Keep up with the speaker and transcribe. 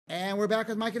And we're back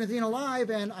with Mike and Athena live,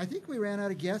 and I think we ran out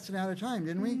of guests and out of time,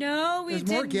 didn't we? No, we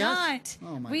did not.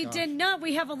 Oh my we gosh. did not.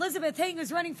 We have Elizabeth Heng,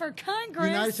 who's running for Congress.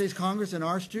 United States Congress in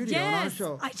our studio, on our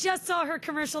show. I just saw her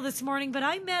commercial this morning, but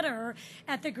I met her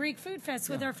at the Greek Food Fest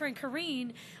with our friend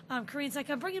Karine. Karine's like,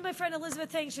 I'm bringing my friend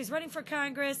Elizabeth Heng. She's running for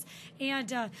Congress.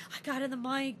 And I got in the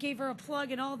mic, gave her a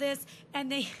plug and all this, and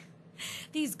they...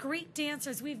 These Greek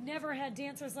dancers, we've never had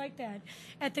dancers like that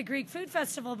at the Greek Food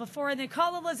Festival before, and they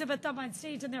call Elizabeth up on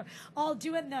stage, and they're all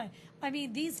doing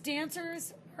these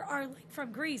dancers are like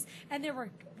from Greece, and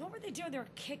what were they doing? They were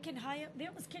kicking high up. They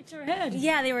almost kicked your head.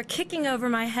 Yeah, they were kicking over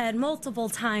my head multiple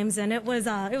times, and it was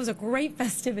a great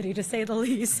festivity, to say the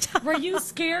least. Were you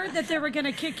scared that they were going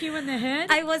to kick you in the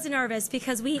head? I was nervous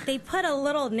because they put a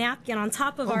little napkin on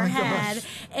top of our head,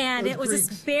 and it was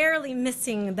just barely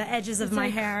missing the edges of my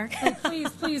hair. Like, please,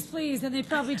 please, please, and they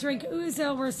probably drink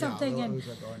ouzo or something. Yeah, and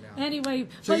ouzo going down. Anyway,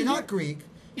 so you're not Greek.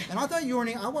 And I thought you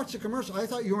weren't. I watched the commercial. I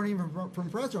thought you weren't even from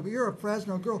Fresno, but you're a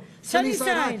Fresno girl.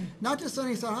 Sunnyside High. Not just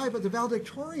Sunnyside High, but the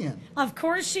valedictorian. Of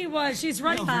course she was. She's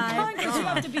running for Congress. You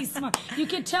have to be smart. You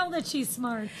can tell that she's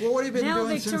smart. Well, what have you been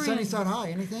doing since Sunnyside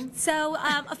High? Anything? So,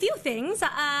 a few things.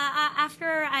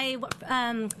 After I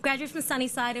graduated from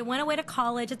Sunnyside, I went away to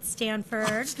college at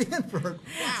Stanford. Stanford.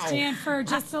 Wow. Stanford,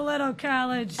 just a little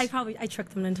college. I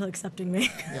tricked them into accepting me.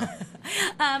 Yeah.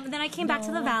 Then I came back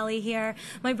to the Valley here.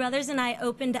 My brothers and I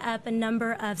opened up a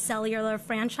number of cellular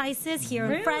franchises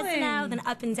here in Fresno, then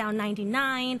up and down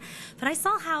 99. But I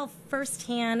saw how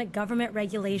firsthand government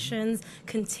regulations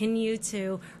continue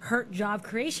to hurt job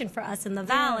creation for us in the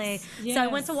Valley. Yes. So I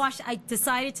went to I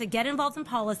decided to get involved in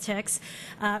politics,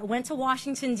 went to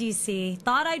Washington, D.C.,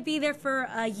 thought I'd be there for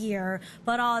a year,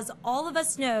 but as all of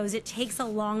us knows, it takes a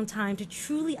long time to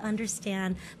truly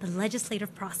understand the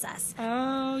legislative process.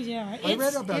 Oh, yeah. I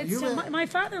read about you. My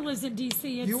father lives in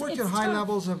D.C. You worked at high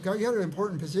levels of, you had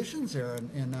important positions there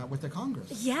with the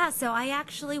Congress. Yeah, so I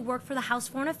actually worked for the House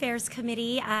Foreign Affairs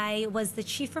Committee. I was the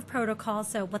chief of protocol,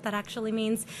 so what that actually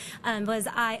means was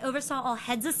I oversaw all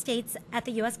heads of states at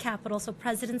the U.S. Capitol, so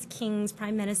presidents, kings,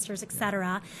 prime ministers,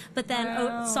 etc., but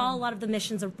then saw a lot of the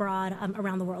missions abroad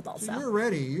around the world also. So you're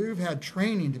ready. You've had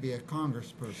training to be a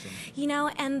congressperson. You know,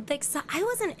 and so I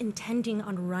wasn't intending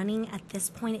on running at this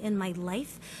point in my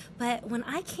life, but when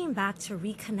I came back to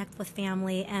reconnect with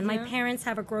family, and my parents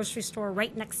have a grocery store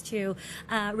right next to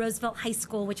Roosevelt High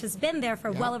School, which has been there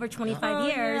for well over 25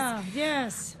 years. Yeah,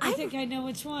 yes. I think I know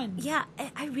which one. Yeah,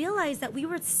 I realized that we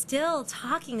were still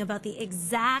talking about the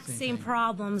exact same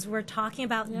problems we're talking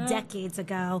about decades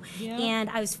ago. And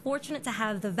I was fortunate to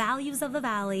have the values of the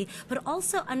Valley, but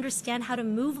also understand how to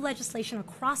move legislation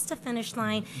across the finish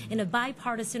line in a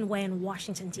bipartisan way in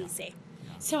Washington, D.C.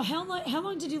 So how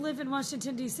long did you live in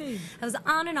Washington, D.C.? I was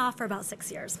on and off for about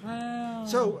 6 years. Wow.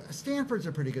 So Stanford's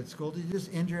a pretty good school. Did you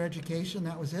just end your education?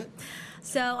 That was it?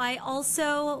 So I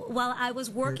also, while I was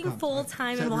working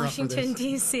full-time in Washington,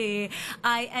 D.C.,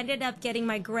 I ended up getting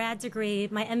my grad degree,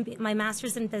 my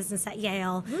master's in business at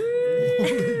Yale.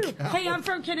 Hey, I'm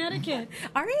from Connecticut.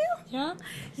 Are you? Yeah.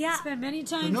 Yeah. Spent many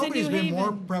times So nobody's in New been Haven.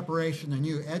 more preparation than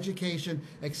you. Education,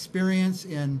 experience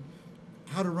in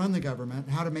how to run the government,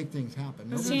 how to make things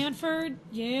happen. Stanford,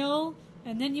 Yale,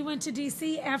 and then you went to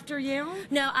D.C. after Yale?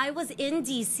 No, I was in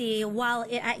D.C. while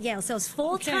at Yale. So it was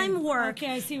full-time work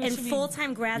and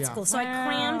full-time grad school. So I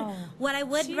crammed. What I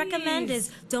would recommend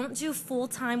is don't do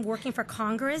full-time working for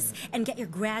Congress and get your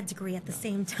grad degree at the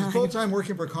same time. Full-time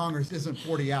working for Congress isn't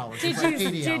 40 hours. It's like 80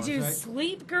 hours, Did you right?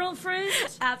 sleep, girlfriend?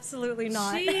 Absolutely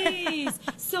not. Jeez.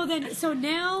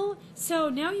 So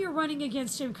now you're running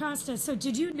against Jim Costa. So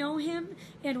did you know him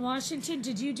in Washington?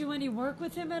 Did you do any work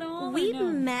with him at all? We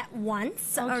met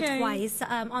once or twice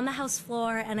on the House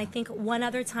floor, and I think one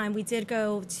other time we did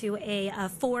go to a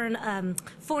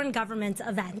foreign government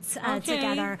event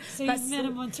together. So you met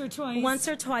him once or twice? Once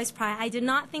or twice prior. I did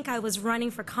not think I was running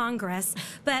for Congress,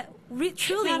 but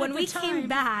truly when we came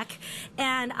back,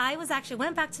 and I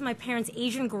went back to my parents'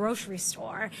 Asian grocery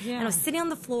store, and I was sitting on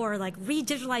the floor like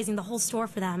re-digitalizing the whole store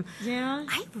for them. Yeah.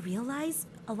 I realized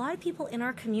a lot of people in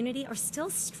our community are still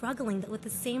struggling with the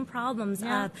same problems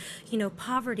of,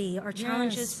 poverty or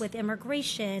challenges with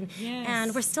immigration.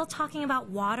 And we're still talking about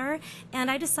water.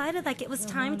 And I decided it was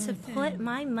time to put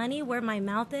my money where my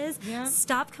mouth is,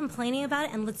 stop complaining about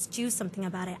it, and let's do something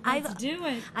about it. Let's do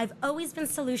it. I've always been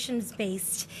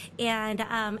solutions-based,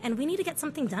 and we need to get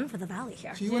something done for the Valley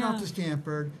here. So you went off to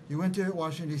Stanford, you went to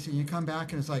Washington, D.C., and you come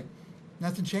back, and it's like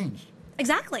nothing changed.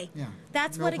 Exactly. Yeah.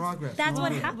 That's what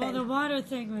happened. Well, the water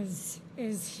thing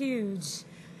is huge.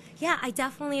 Yeah, I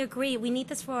definitely agree. We need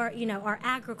this for, our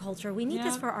agriculture. We need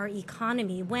this for our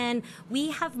economy. When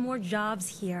we have more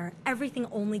jobs here, everything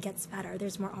only gets better.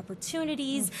 There's more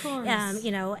opportunities, of course.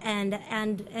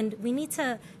 And we need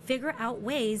to figure out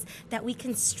ways that we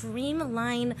can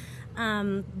streamline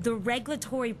the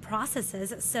regulatory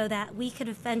processes so that we could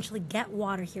eventually get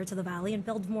water here to the valley and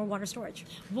build more water storage.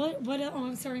 Oh,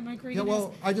 I'm sorry, Mike. Yeah,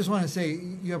 well, I just want to say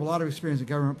you have a lot of experience in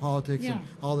government politics and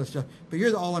all this stuff, but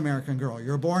you're the all-American girl.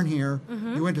 You were born here.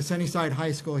 You went to Sunnyside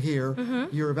High School here.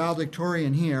 You're a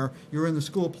valedictorian here. You were in the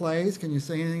school plays. Can you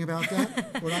say anything about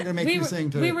that? We're not going to make you sing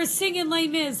to We were singing Les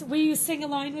Mis. Will you sing a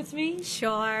line with me?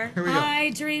 Sure. Here we go.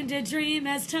 I dreamed a dream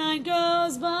as time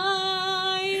goes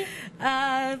by.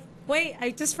 Wait, I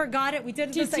just forgot it. We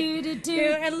did it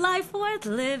and life worth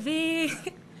living.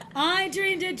 I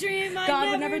dreamed a dream I'd God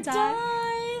would never never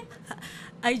die.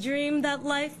 I dreamed that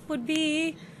life would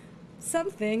be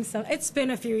something. It's been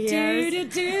a few years.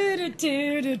 So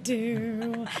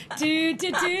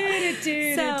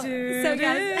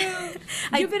guys,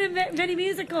 you've been in many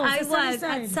musicals. I was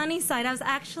at Sunnyside. I was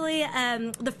actually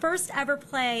the first ever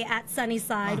play at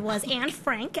Sunnyside was Anne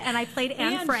Frank, and I played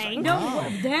Anne Frank. No,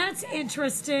 that's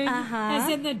interesting. As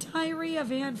in the Diary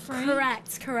of Anne Frank.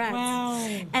 Correct. Wow.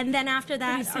 And then after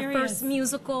that, our first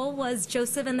musical was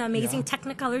Joseph and the Amazing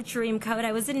Technicolor Dreamcoat.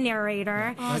 I was a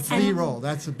narrator. That's the role.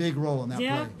 That's a big role in that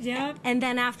play. Yeah. And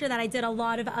then after that, I did a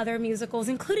lot of other musicals,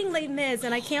 including Les Mis,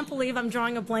 and I can't believe I'm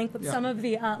drawing a blank with some of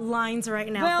the lines right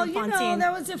now from Fontaine.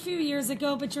 That was a few years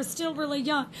ago, but you're still really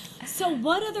young. So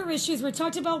what other issues? We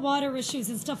talked about water issues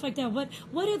and stuff like that.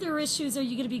 What other issues are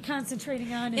you going to be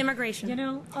concentrating on?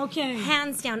 Immigration. Okay.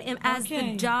 Hands down. As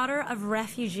the daughter of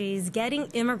refugees, getting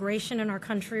immigration in our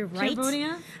country right.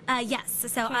 Cambodia? Yes.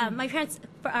 So my parents,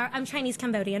 I'm Chinese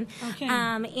Cambodian. Okay.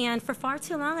 And for far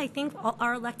too long, I think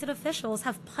our elected officials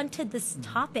have punted this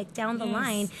topic down the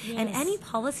line. And any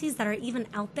policies that are even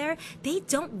out there, they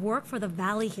don't work for the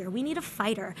valley here. We need a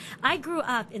fighter. I grew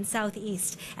up in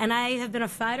Southeast, and I have been a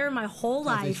fighter my whole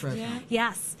life. Fresno.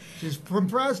 Yes. She's from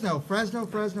Fresno.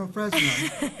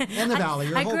 And the valley.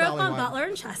 Your I whole grew up valley on wide. Butler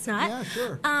and Chestnut. Yeah,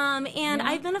 sure. And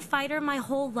I've been a fighter my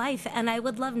whole life, and I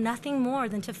would love nothing more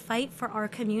than to fight for our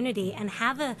community and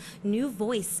have a new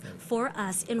voice for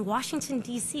us in Washington,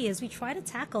 D.C. as we try to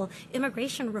tackle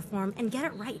immigration reform and get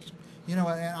it right. And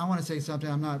I want to say something.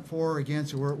 I'm not for or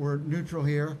against. We're neutral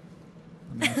here.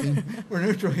 We're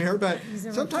neutral here, but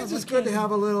sometimes it's good to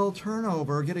have a little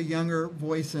turnover, get a younger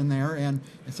voice in there, and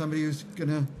somebody who's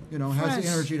gonna, has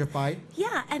the energy to fight.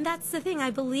 Yeah, and that's the thing.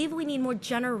 I believe we need more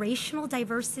generational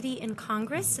diversity in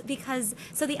Congress because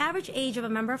the average age of a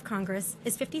member of Congress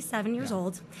is 57 years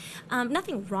old.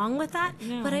 Nothing wrong with that,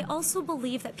 but I also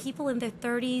believe that people in their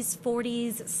 30s,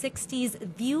 40s, 60s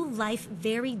view life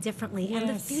very differently and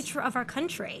the future of our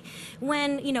country.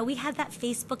 When we had that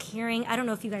Facebook hearing, I don't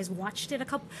know if you guys watched it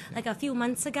a few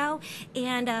months ago,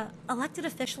 and elected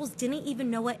officials didn't even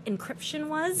know what encryption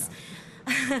was.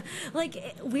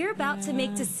 We're about to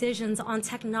make decisions on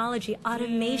technology,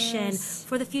 automation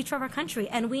for the future of our country,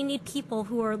 and we need people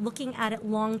who are looking at it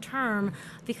long term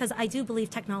because I do believe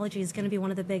technology is going to be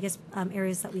one of the biggest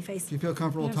areas that we face. Do you feel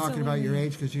comfortable talking about your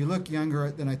age? Because you look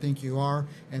younger than I think you are,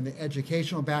 and the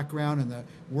educational background and the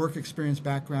work experience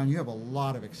background, you have a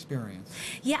lot of experience.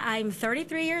 Yeah, I'm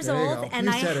 33 years There you old, go. and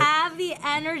You I said it. have the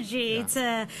energy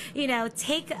to,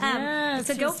 take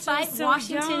to go fight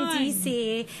Washington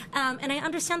D.C. And I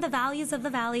understand the values of the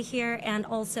valley here, and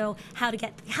also how to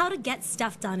get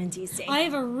stuff done in D.C. I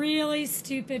have a really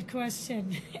stupid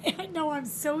question. I know I'm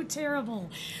so terrible.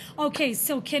 Okay,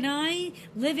 so can I,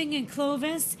 living in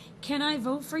Clovis, can I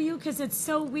vote for you? Because it's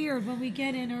so weird when we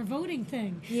get in our voting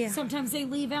thing. Yeah. Sometimes they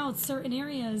leave out certain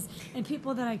areas and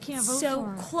people that I can't vote for.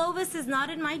 So Clovis is not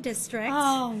in my district.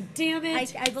 Oh, damn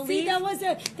it. I believe... See, that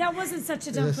wasn't such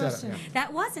a dumb question.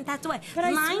 That wasn't. That's the way.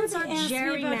 But Lines I are asked me about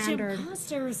Jim gerrymandered.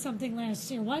 Costa or something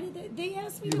last year. Why did they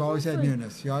ask me You've to always vote had for you?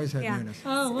 newness. You always had newness.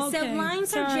 Oh, okay. So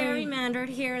lines are Sorry. gerrymandered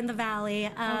here in the valley.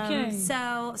 Okay.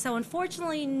 So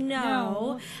unfortunately,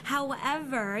 no.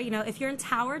 However, if you're in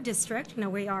Tower District,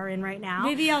 we are in right now.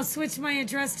 Maybe I'll switch my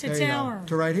address to There you Tower. go.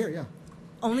 To right here, yeah.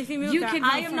 Only if you move You there. can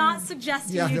I vote am for not her.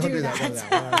 suggesting Yeah, you don't do that.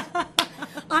 that.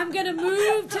 I'm going to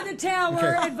move to the Tower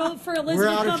Okay. and vote for We're Elizabeth,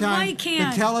 out of but time. Mike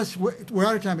can't. But tell us, we're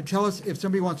out of time, but tell us if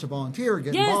somebody wants to volunteer or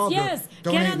get Yes, involved yes. or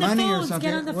donate Get on the money or phones. something.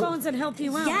 Get on the phones and help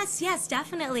you out. Yes,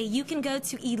 definitely. You can go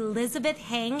to Elizabeth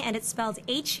Heng, and it's spelled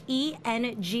HENG.com.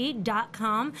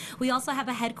 We also have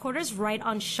a headquarters right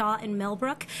on Shaw and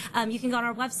Millbrook. You can go on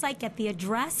our website, get the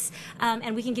address,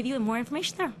 and we can give you more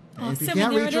information there. And if you Awesome,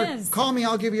 can't and reach there her, it is. call me.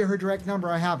 I'll give you her direct number.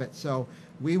 I have it. So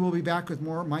we will be back with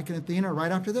more Mike and Athena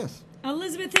right after this.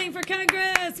 Elizabeth Heng for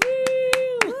Congress.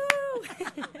 Woo!